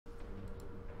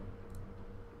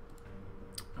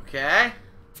Okay.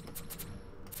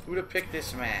 Who to pick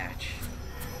this match?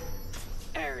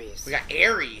 Aries. We got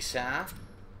Aries, huh?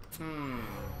 I'm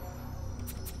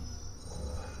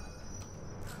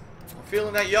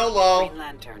feeling that YOLO. Green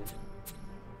Lantern.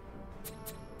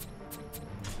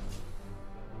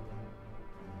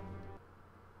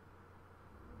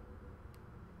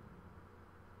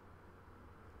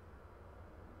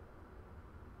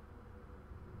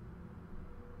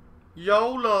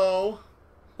 YOLO.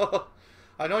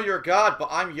 I know you're a god, but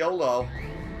I'm YOLO.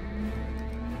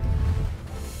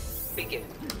 Begin.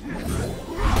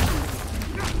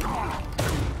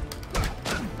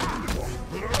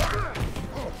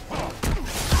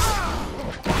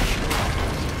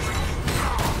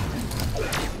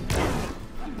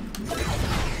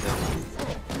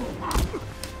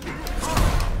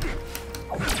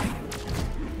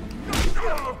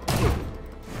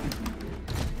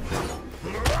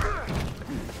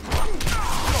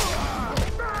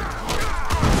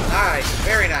 Nice,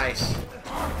 very nice.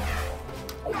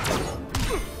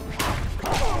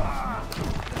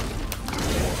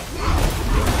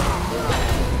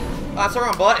 Oh, that's the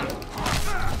wrong button.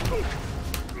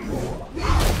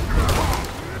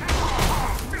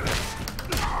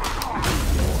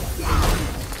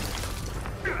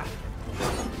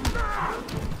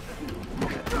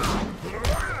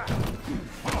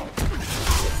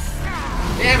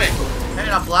 Damn it! I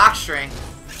need a block string.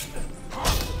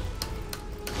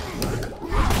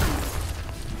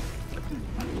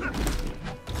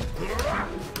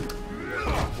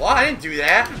 What? I didn't do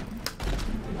that.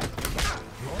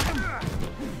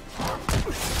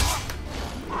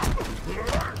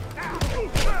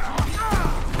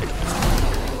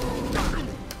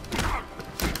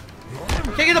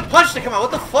 I can't get the punch to come out.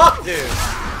 What the fuck, dude?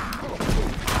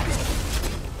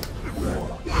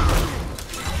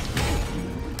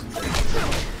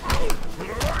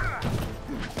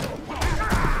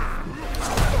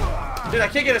 Dude, I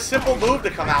can't get a simple move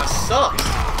to come out. It sucks.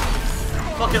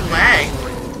 Fucking lag.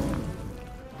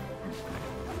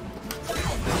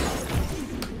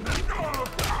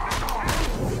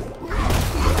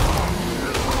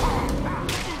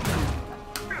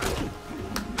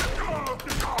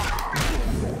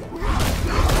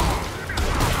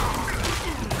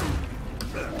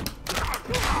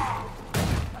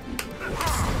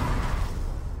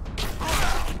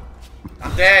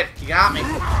 I'm dead. You got me.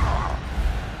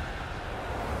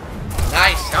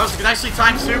 Nice. That was a nicely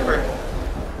timed super.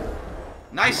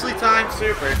 Nicely timed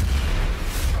super.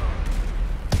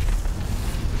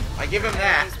 I give him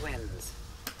that. Aries wins.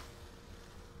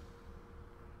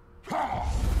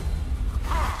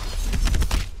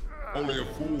 Only a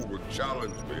fool would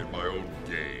challenge me in my own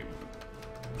game.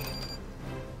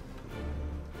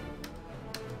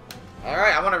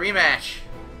 Alright, I want a rematch.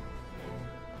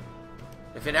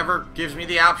 If it ever gives me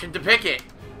the option to pick it.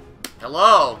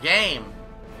 Hello, game.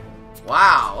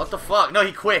 Wow, what the fuck? No,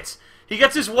 he quits. He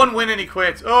gets his one win and he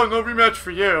quits. Oh, no rematch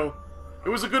for you. It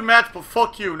was a good match, but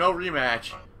fuck you, no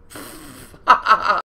rematch.